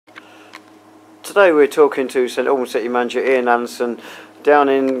today we're talking to St Albans City manager Ian Allinson down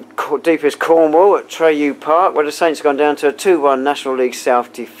in deepest Cornwall at Truro Park, where the Saints have gone down to a 2-1 National League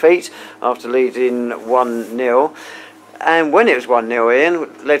South defeat after leading 1-0. And when it was 1-0,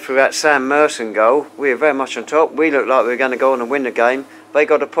 Ian, led through that Sam Merson goal, we were very much on top. We looked like we were going to go on and win the game. They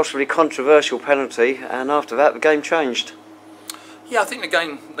got a possibly controversial penalty, and after that the game changed. Yeah, I think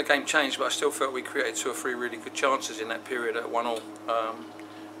the game changed, but I still felt we created 2 or 3 really good chances in that period at 1-1.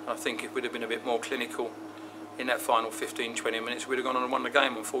 I think if we'd have been a bit more clinical in that final 15-20 minutes, we'd have gone on and won the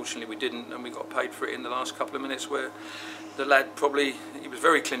game. Unfortunately we didn't, and we got paid for it in the last couple of minutes, where the lad he was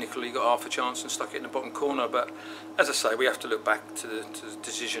very clinical, he got half a chance and stuck it in the bottom corner. But as I say, we have to look back to the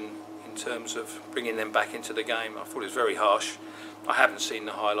decision in terms of bringing them back into the game. I thought it was very harsh. I haven't seen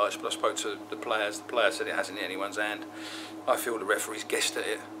the highlights, but I spoke to the players. The player said it hasn't hit anyone's hand. I feel the referee's guessed at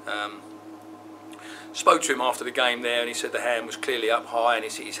it. Spoke to him after the game there, and he said the hand was clearly up high and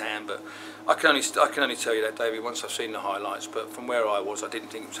he's hit his hand. But I can only tell you that, David, once I've seen the highlights. But from where I was, I didn't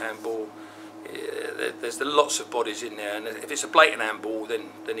think it was handball. There's lots of bodies in there, and if it's a blatant handball, then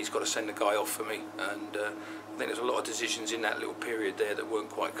he's got to send the guy off for me. And I think there's a lot of decisions in that little period there that weren't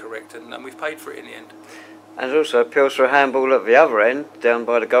quite correct, and we've paid for it in the end. And also appeals for a handball at the other end, down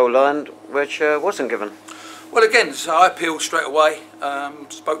by the goal line, which wasn't given. Well, again, so I appealed straight away.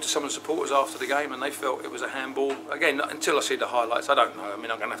 Spoke to some of the supporters after the game, and they felt it was a handball. Again, until I see the highlights, I don't know. I mean,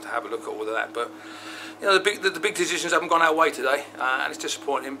 I'm going to have a look at all of that. But you know, the big decisions haven't gone our way today, and it's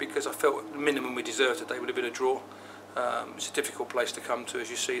disappointing because I felt the minimum we deserved today would have been a draw. It's a difficult place to come to, as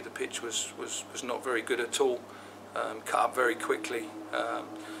you see. The pitch was not very good at all. Cut up very quickly.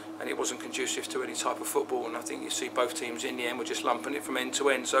 And it wasn't conducive to any type of football, and I think you see both teams in the end were just lumping it from end to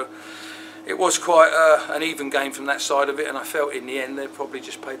end. So it was quite an even game from that side of it, and I felt in the end they probably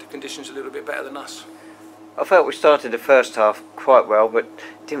just played the conditions a little bit better than us. I felt we started the first half quite well, but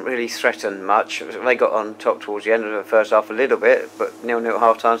didn't really threaten much. They got on top towards the end of the first half a little bit, but 0-0 at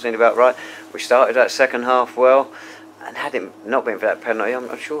half time seemed about right. We started that second half well, and had it not been for that penalty,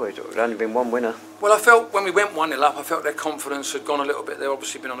 I'm sure it would only been one winner. Well, I felt when we went 1-0 up, I felt their confidence had gone a little bit. They've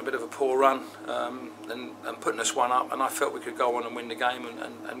obviously been on a bit of a poor run and putting us one up, and I felt we could go on and win the game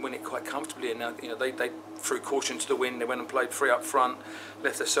and win it quite comfortably. And now, you know, they threw caution to the wind. They went and played 3 up front,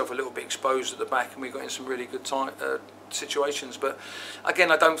 left themselves a little bit exposed at the back, and we got in some really good situations. But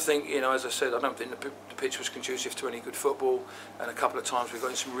again, I don't think, you know, as I said, I don't think the pitch was conducive to any good football, and a couple of times we got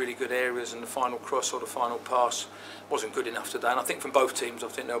in some really good areas, and the final cross or the final pass wasn't good enough today. And I think from both teams, I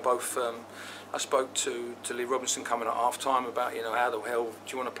think they were both. I spoke to Lee Robinson coming at half time about, you know, how the hell do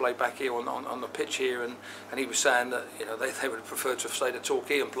you want to play back here on the pitch here, and he was saying that, you know, they would have preferred to have stayed at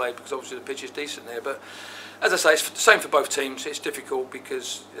Torquay and played, because obviously the pitch is decent there. But as I say, it's the same for both teams. It's difficult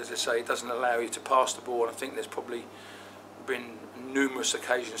because, as I say, it doesn't allow you to pass the ball, and I think there's probably been numerous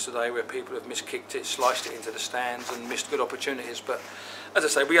occasions today where people have miskicked it, sliced it into the stands, and missed good opportunities. But as I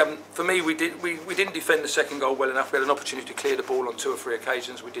say, we haven't. For me, we didn't defend the second goal well enough. We had an opportunity to clear the ball on 2 or 3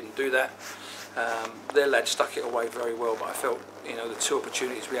 occasions. We didn't do that. Their lads stuck it away very well, but I felt, you know, the 2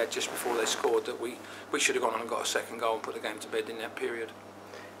 opportunities we had just before they scored, that we should have gone on and got a second goal and put the game to bed in that period.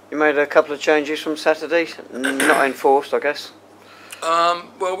 You made a couple of changes from Saturday, not enforced, I guess.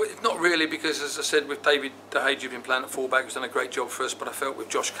 Well, not really, because as I said, with David DeHage been playing at fullback, he's done a great job for us. But I felt with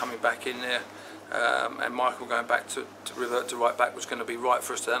Josh coming back in there and Michael going back to revert to right back was going to be right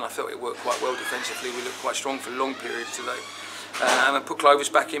for us today, and I felt it worked quite well defensively. We looked quite strong for long periods today. And I put Clovis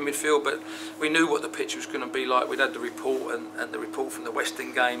back in midfield, but we knew what the pitch was going to be like. We'd had the report, and the report from the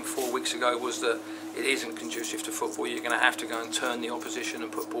Western game 4 weeks ago was that it isn't conducive to football. You're going to have to go and turn the opposition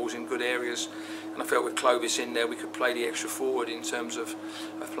and put balls in good areas. And I felt with Clovis in there, we could play the extra forward in terms of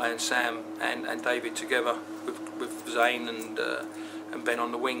playing Sam and David together with Zane and Ben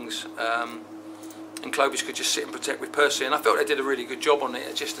on the wings. And Clovis could just sit and protect with Percy, and I felt they did a really good job on it.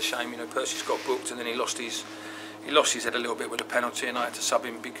 It's just a shame, you know, Percy's got booked, and then he lost his head a little bit with the penalty, and I had to sub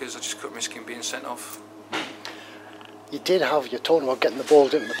him because I just couldn't risk him being sent off. You're talking about getting the ball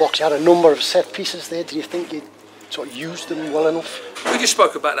into the box. You had a number of set pieces there. Do you think you sort of used them well enough? We just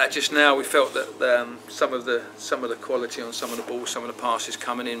spoke about that just now. We felt that some of the quality on some of the balls, some of the passes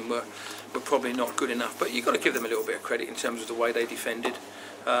coming in were probably not good enough. But you've got to give them a little bit of credit in terms of the way they defended.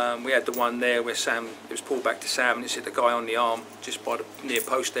 We had the one there where it was pulled back to Sam, and it's hit the guy on the arm just by the near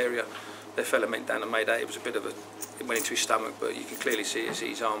post area. The fella went down and made that. It was a bit of it went into his stomach, but you can clearly see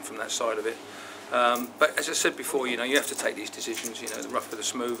his arm from that side of it. But as I said before, you have to take these decisions, the rough with the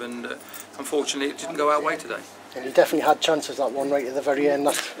smooth, and unfortunately it didn't go our way today. And you definitely had chances, that one right at the very end.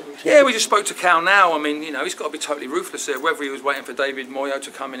 Yeah, we just spoke to Cal now. I mean, he's got to be totally ruthless there, whether he was waiting for David Moyo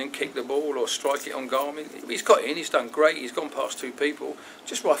to come in and kick the ball or strike it on goal. I mean, he's got in, he's done great, he's gone past 2 people,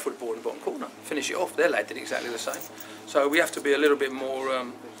 just rifle the ball in the bottom corner, finish it off. Their lad did exactly the same. So we have to be a little bit more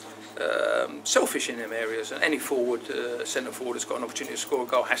selfish in them areas, and any forward, centre forward that's got an opportunity to score a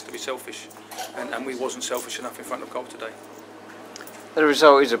goal has to be selfish, and we wasn't selfish enough in front of goal today. The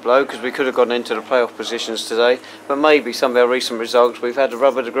result is a blow because we could have gone into the playoff positions today, but maybe some of our recent results we've had the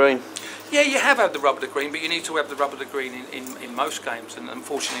rub of the green. Yeah, you have had the rub of the green, but you need to have the rub of the green in most games, and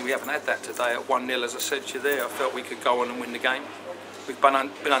unfortunately we haven't had that today. At 1-0, as I said to you there, I felt we could go on and win the game. We've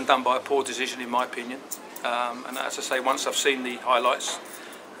been undone by a poor decision, in my opinion, and as I say, once I've seen the highlights,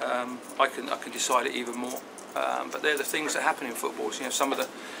 I can decide it even more. But they're the things that happen in football. Some of the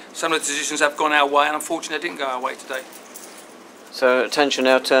decisions have gone our way, and unfortunately they didn't go our way today. So attention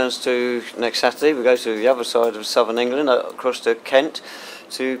now turns to next Saturday. We go to the other side of southern England, across to Kent,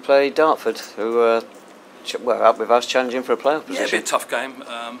 to play Dartford, who are up with us, challenging for a playoff position. Yeah, it'll be a tough game.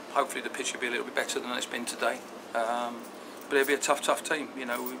 Hopefully the pitch will be a little bit better than it's been today. But it'll be a tough team.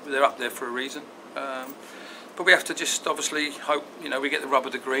 They're up there for a reason. But we have to just obviously hope, we get the rub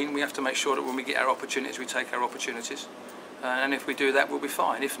of the green. We have to make sure that when we get our opportunities, we take our opportunities. And if we do that, we'll be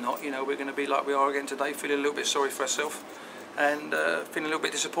fine. If not, we're going to be like we are again today, feeling a little bit sorry for ourselves, and feeling a little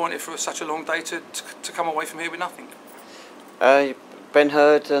bit disappointed for such a long day to come away from here with nothing. Ben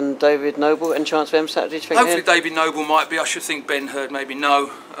Hurd and David Noble, any chance for them Saturday? Do you think? Hopefully David Noble might be. I should think Ben Hurd maybe no.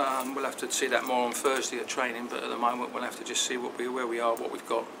 We'll have to see that more on Thursday at training, but at the moment we'll have to just see where we are, what we've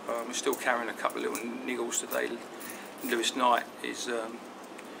got. We're still carrying a couple of little niggles today. Lewis Knight is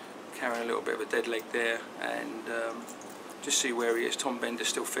carrying a little bit of a dead leg there, and just see where he is. Tom Bender's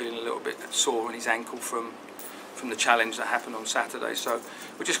still feeling a little bit sore in his ankle from the challenge that happened on Saturday, so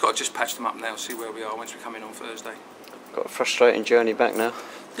we've just got to just patch them up now, see where we are once we come in on Thursday. Got a frustrating journey back now.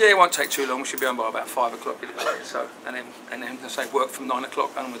 Yeah, it won't take too long. We should be home by about 5 o'clock. So, and then I say work from 9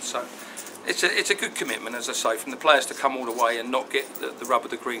 o'clock onwards. So, it's a good commitment, as I say, from the players to come all the way and not get the rub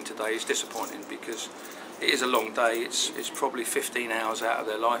of the green today is disappointing, because it is a long day. It's probably 15 hours out of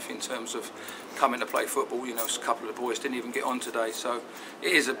their life in terms of coming to play football. A couple of the boys didn't even get on today, so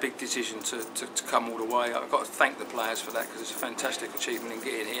it is a big decision to come all the way. I've got to thank the players for that, because it's a fantastic achievement in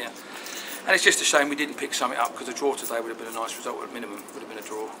getting here. And it's just a shame we didn't pick something up, because a draw today would have been a nice result at minimum. Would have been a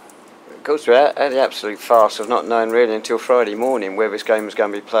draw. Of course, we're at the absolute farce of not knowing really until Friday morning where this game was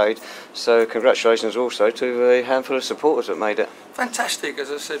going to be played. So congratulations also to a handful of supporters that made it. Fantastic,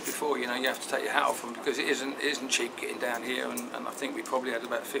 as I said before, you have to take your hat off them, because it isn't cheap getting down here, and I think we probably had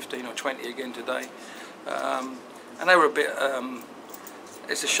about 15 or 20 again today. And they were a bit,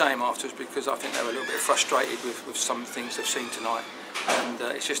 it's a shame afterwards, because I think they were a little bit frustrated with some things they've seen tonight. And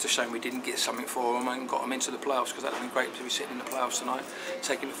it's just a shame we didn't get something for them and got them into the playoffs, because that would have been great to be sitting in the playoffs tonight,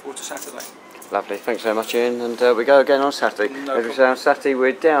 taking it forward to Saturday. Lovely, thanks very much Ian, and we go again on Saturday. As we say, on Saturday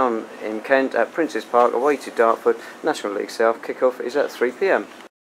we're down in Kent at Prince's Park away to Dartford. National League South, kick-off is at 3 p.m.